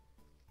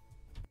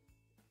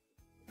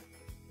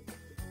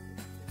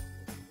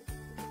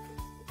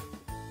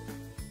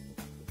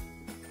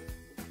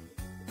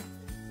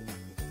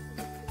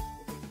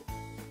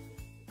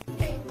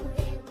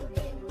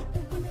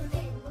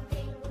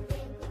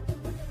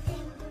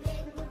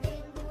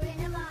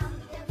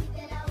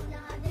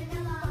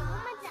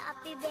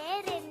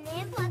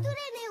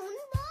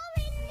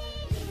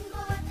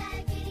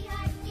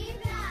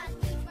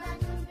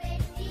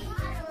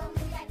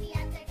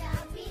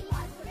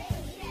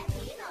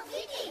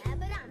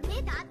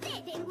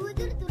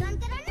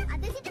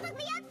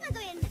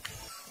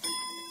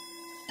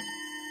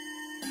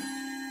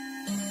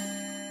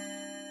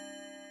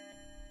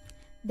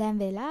 දැන්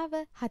වෙලාව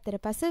 4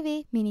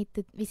 පසුවී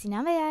මිනිත්තු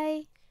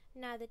 29යි.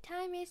 Now the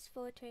time is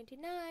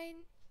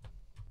 4:29.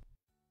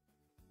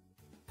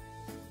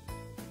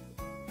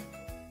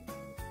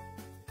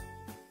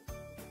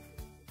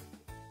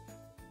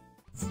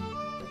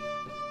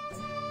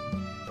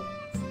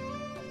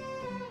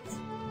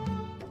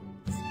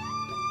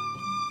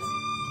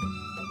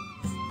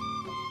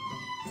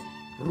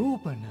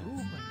 Roopana.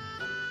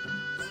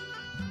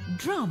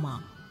 Drama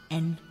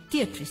and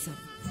theatrism.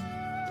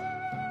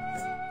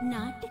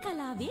 නාට්‍ය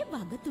කලාවේ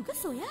වගතුග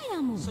සොයා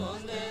යමු.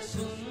 සොඳ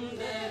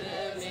සුන්දර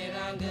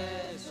නිරංග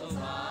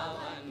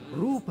ස්වභාවන්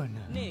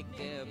Roopana. නෙක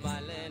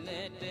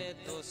බලනට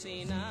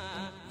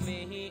තොසිනා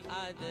මෙහි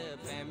අද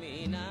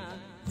පැමිණා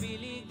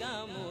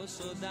පිළිගමු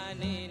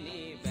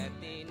සුදනෙනි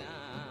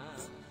බැතිනා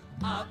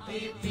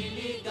අපි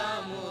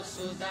පිළිගමු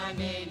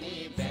සුදනෙනි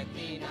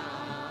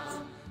බැතිනා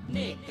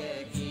නෙක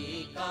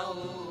ගී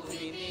කවු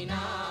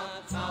විඳිනා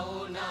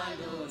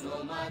කවුනලු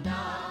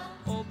නොමදා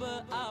ඔබ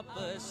අප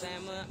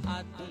සැම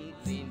අතුන්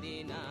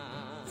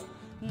විඳිනා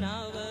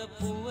නව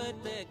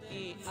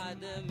පුවතකි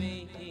අද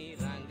මෙහි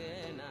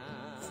රඟනා.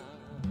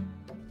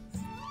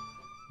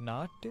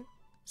 නාට්‍ය,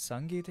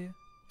 සංගීතය,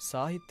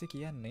 සාහිත්‍ය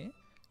කියන්නේ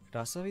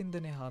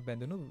රසවින්දනය හා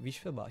බැඳුණු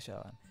විශ්ව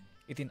භාෂාවන්.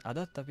 ඉතින්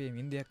අදත් අපේ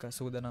මින්දියක්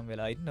සූදානම්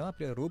වෙලා ඉන්නවා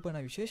අපේ රූපණ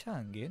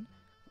විශේෂාංගයෙන්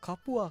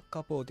කපුවා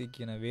කපෝති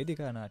කියන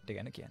වේදිකා නාට්‍ය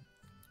ගැන කියන්න.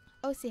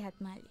 ඔව් සිහත්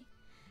මල්ලි.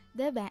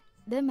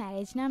 ද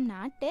මැරේජ් නම්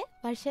නාට්‍ය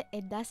වර්ෂ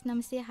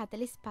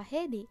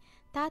 1945 දී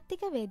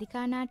තාත්තික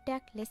වේදිකා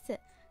නාට්‍යයක් ලෙස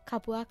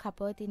කපුවා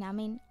කපෝති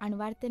නමින්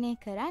අනුවර්තනය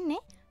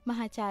කරන්නේ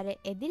මහාචාර්ය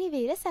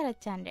එදිරිවීර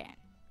සරච්චන්ද්‍රයන්.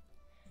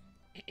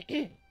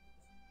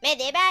 මේ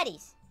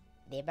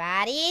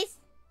දෙබාරිස්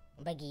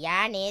ඔබ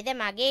ගියා නේද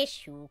මගේ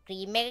ෂූ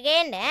ක්‍රීම් එක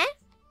ගේන්න?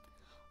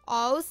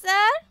 ඔව්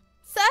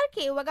සර්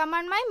කිව්ව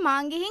ගමන්මයි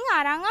මං ගිහින්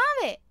අරන්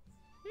ආවේ.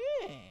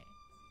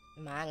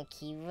 මං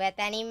කිව්ව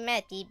තැනින්ම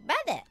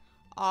තිබ්බද?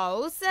 ඔව්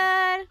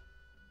සර්.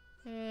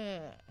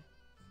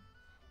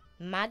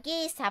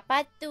 මගේ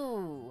සපත්තු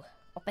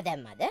ඔප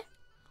දැම්මද?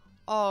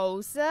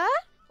 ඔව් සර්.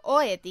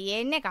 ඔය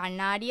තියෙන්නේ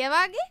කණ්ණාඩිය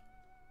වගේ.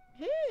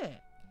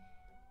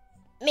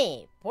 මේ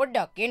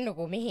පොඩ්ඩක්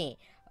එන්නකෝ මෙහි.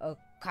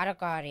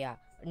 කරකාරයා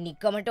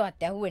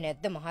නිකමටවත් ඇහුවේ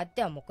නැද්ද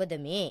මහත්තයා මොකද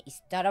මේ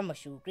ඉස්තරම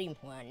ෂූ ක්‍රීම්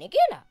හොයන්නේ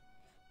කියලා?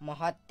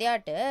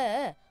 මහත්තයාට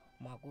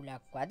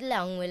මගුලක්වත්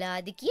ලං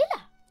වෙලාද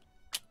කියලා?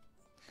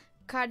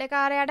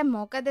 කඩකාරයාට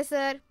මොකද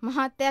සර්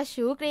මහත්තයා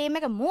ෂූ ක්‍රීම්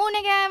එක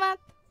මූණේ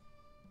ගෑවත්?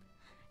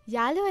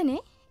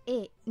 යාළුවනේ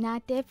ඒ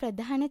නාට්‍යයේ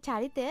ප්‍රධාන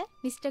චරිතය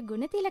මිස්ටර්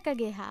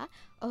ගුණතිලකගේ හා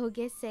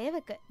ඔහුගේ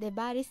සේවක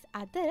දෙබාරිස්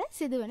අතර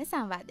සිදුවන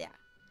සංවාදයක්.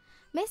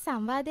 මේ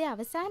සංවාදයේ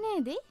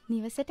අවසානයේදී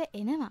නිවසට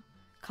එනවා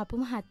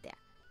කපු මහත්තයා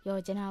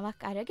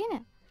යෝජනාවක් අරගෙන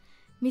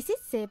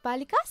මිසිස්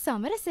සේපාලිකා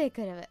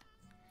සමරසේකරව.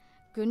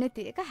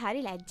 ගුණතිලක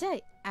හරි ලැජ්ජයි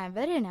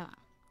ඇවරෙනවා.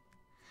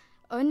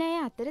 ඔන්න ඒ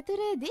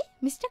අතරතුරේදී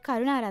මිස්ටර්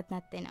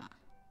කරුණාරත්නත් එනවා.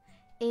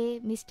 ඒ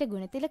මිස්ටර්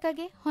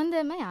ගුණතිලකගේ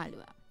හොඳම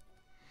යාළුවා.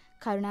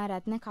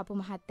 කරුණාරත්න කපු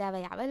මහත්තයාව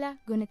යවලා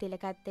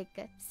ගුණතිලකත් එක්ක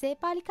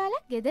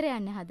සේපාලිකාලා ගෙදර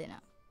යන්න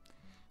හදනවා.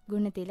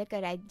 ගුණතිලක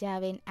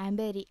රැජ්ජාවෙන්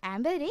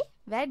ඇඹරි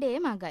වැඩේ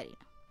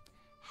මගරිනවා.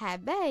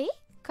 හැබැයි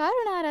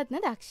කරුණාරත්න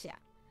දක්ෂයා.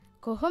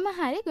 කොහොම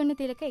හරි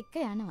ගුණතිලක එක්ක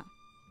යනවා.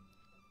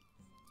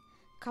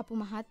 කපු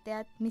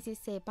මහත්තයාත් මිසිස්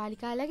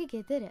සේපාලිකාලාගේ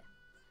ගෙදර.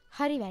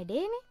 හරි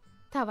වැඩේනේ.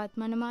 තවත්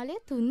මනමාලය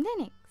 3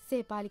 දෙනෙක්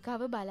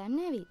සේපාලිකාව බලන්න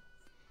ඇවිත්.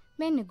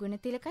 මෙන්න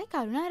ගුණතිලකයි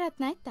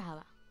කරුණාරත්නයිත්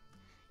ආවා.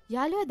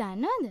 යාළුවා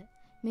දන්නවද?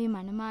 මේ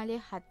මනමාලය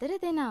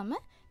 4 දෙනාම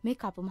මේ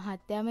කපු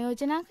මහත්තයාම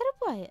යෝජනා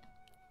කරපු අය.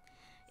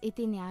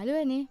 ඉතින්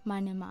යාළුවනේ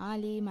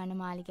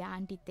මනමාලිගේ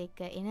ආන්ටිත් එක්ක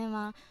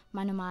එනවා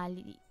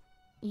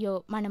මනමාලියෝ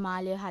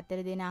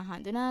 4 දෙනා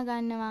හඳුනා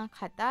ගන්නවා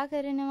කතා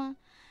කරනවා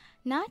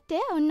නාට්‍ය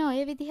ඔන්න ඔය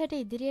විදිහට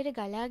ඉදිරියට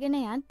ගලාගෙන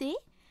යද්දී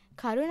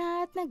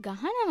කරුණාරත්න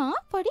ගහනවා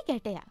පොඩි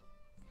ගැටයක්.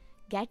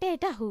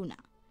 ගැටයට අහු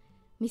වුණා.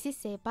 මිසිස්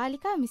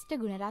සේපාලිකා මිස්ටර්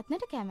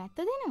ගුණරත්නට කැමැත්ත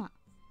දෙනවා.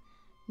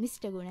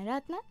 මිස්ටර්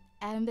ගුණරත්න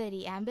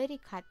ඇම්බරි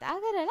කතා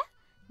කරලා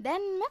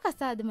දැන්ම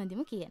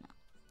කසාදමදිමු කියනවා.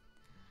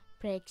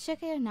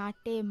 ප්‍රේක්ෂකයෝ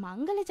නාට්‍යයේ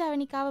මංගල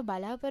ජවනිකාව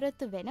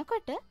බලාපොරොත්තු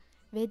වෙනකොට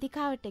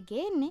වේදිකාවට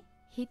ගේන්නේ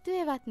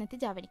හිතුවේවත්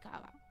නැති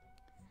ජවනිකාවක්.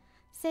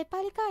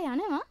 සේපාලිකා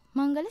යනවා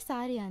මංගල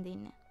සාරිය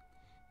අඳින්න.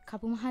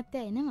 කපු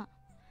මහත්තයා එනවා.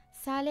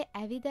 සාලේ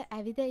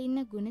ඇවිද ඉන්න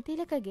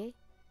ගුණතිලකගේ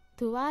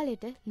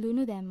තුවාලෙට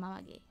ලුණු දැම්මා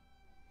වගේ.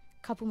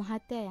 කපු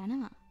මහත්තයා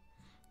යනවා.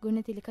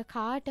 ගුණතිලක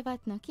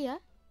කාටවත් නොකිය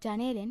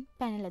ජනේලෙන්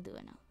පැනලා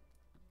දුවනවා.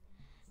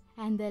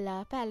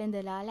 ඇඳලා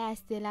පැලඳලා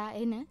ලෑස්තිලා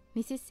එන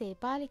මිසිස්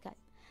සේපාලිකත්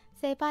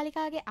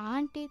සේපාලිකාගේ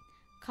ආන්ටිත්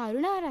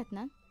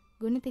කරුණාරත්නත්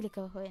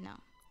ගුණතිලකව හොයනවා.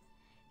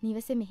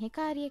 නිවසේ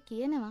මෙහෙකාරිය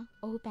කියනවා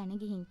ඔහු පැන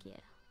ගිහින්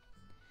කියලා.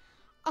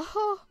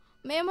 අහෝ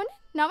මේ මොන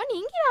නව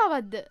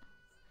නිංගිරාවක්ද?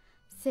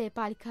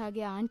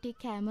 සේපාලිකාගේ ආන්ටි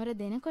කැමර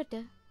දෙනකොට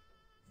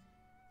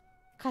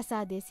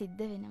කසාදේ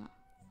සිද්ධ වෙනවා.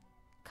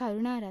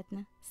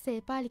 කරුණාරත්න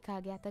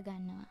සේපාලිකාගේ අත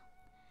ගන්නවා.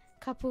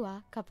 කපුවා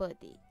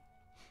කපෝති.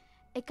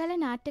 එකල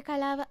නාට්‍ය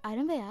කලාව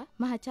ආරම්භය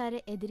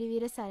මහාචාර්ය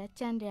එදිරිවීර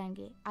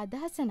සරච්චන්ද්‍රයන්ගේ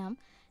අදහස නම්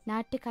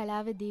නාට්‍ය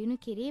කලාව දියුණු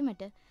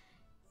කිරීමට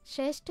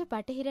ශ්‍රේෂ්ඨ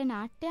බටහිර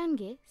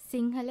නාට්‍යයන්ගේ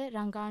සිංහල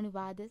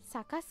රංගානුවාද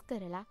සකස්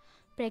කරලා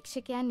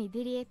ප්‍රේක්ෂකයන්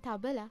ඉදිරියේ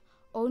තබලා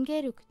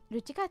ඔවුන්ගේ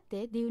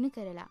රුචිකත්වය දියුණු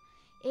කරලා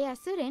ඒ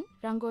අසුරෙන්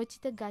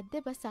රංගෝචිත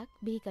ගද්‍ය බසක්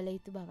බිහි කළ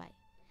යුතු බවයි.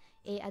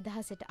 ඒ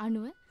අදහසට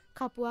අනුව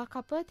කපුවා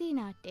කපෝති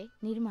නාට්‍ය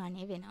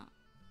නිර්මාණය වෙනවා.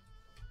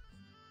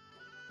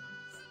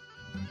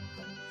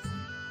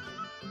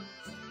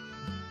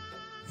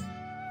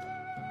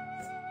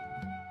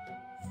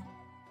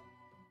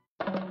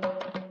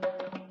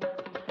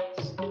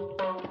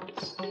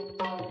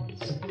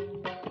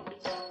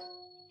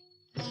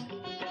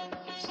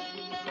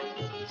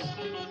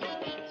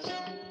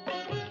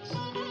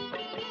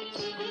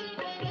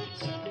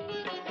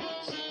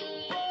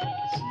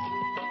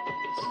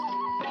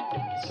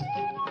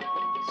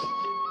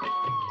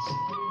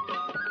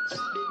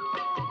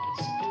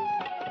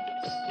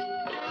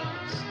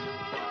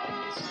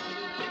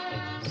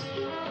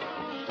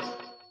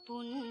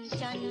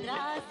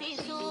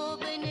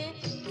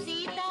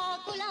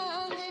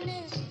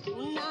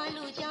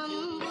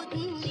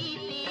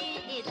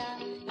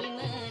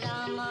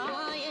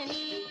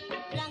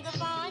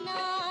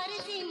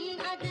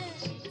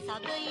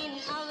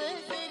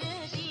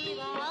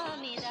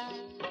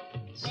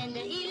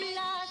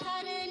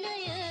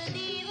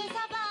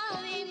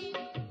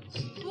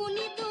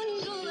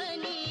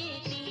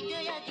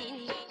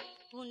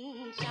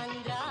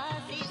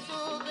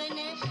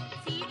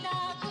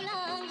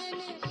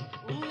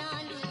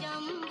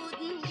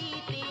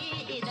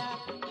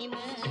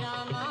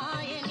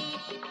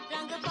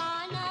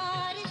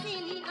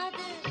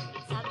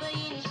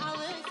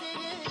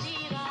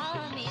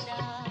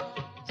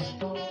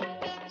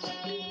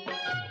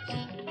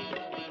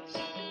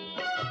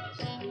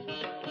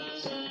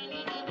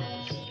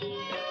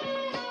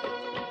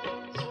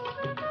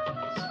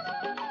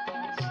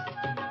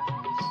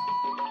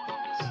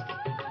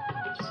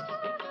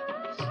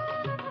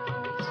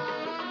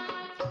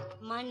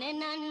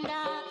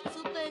 Manananda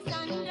Super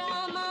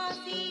Sandra Ma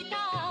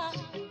Sita